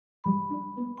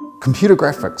Computer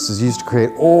graphics is used to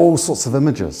create all sorts of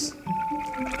images.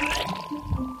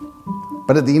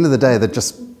 But at the end of the day, they're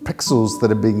just pixels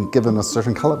that have been given a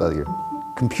certain color value.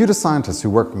 Computer scientists who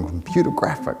work on computer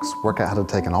graphics work out how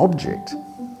to take an object,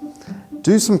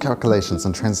 do some calculations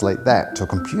and translate that to a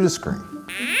computer screen.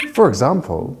 For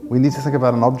example, we need to think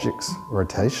about an object's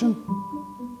rotation,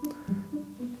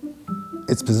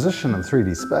 its position in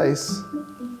 3D space,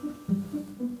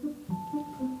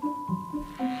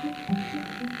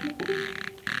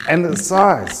 and its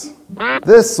size.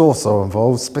 This also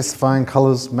involves specifying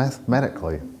colors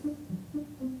mathematically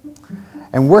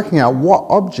and working out what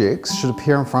objects should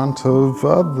appear in front of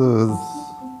others,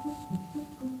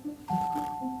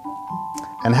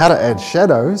 and how to add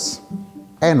shadows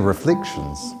and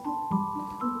reflections.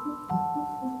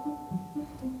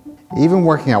 Even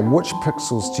working out which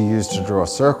pixels to use to draw a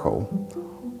circle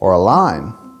or a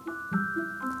line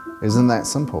isn't that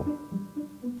simple.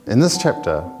 In this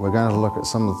chapter, we're going to look at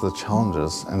some of the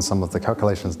challenges and some of the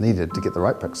calculations needed to get the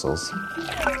right pixels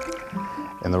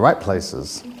in the right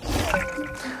places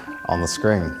on the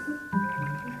screen.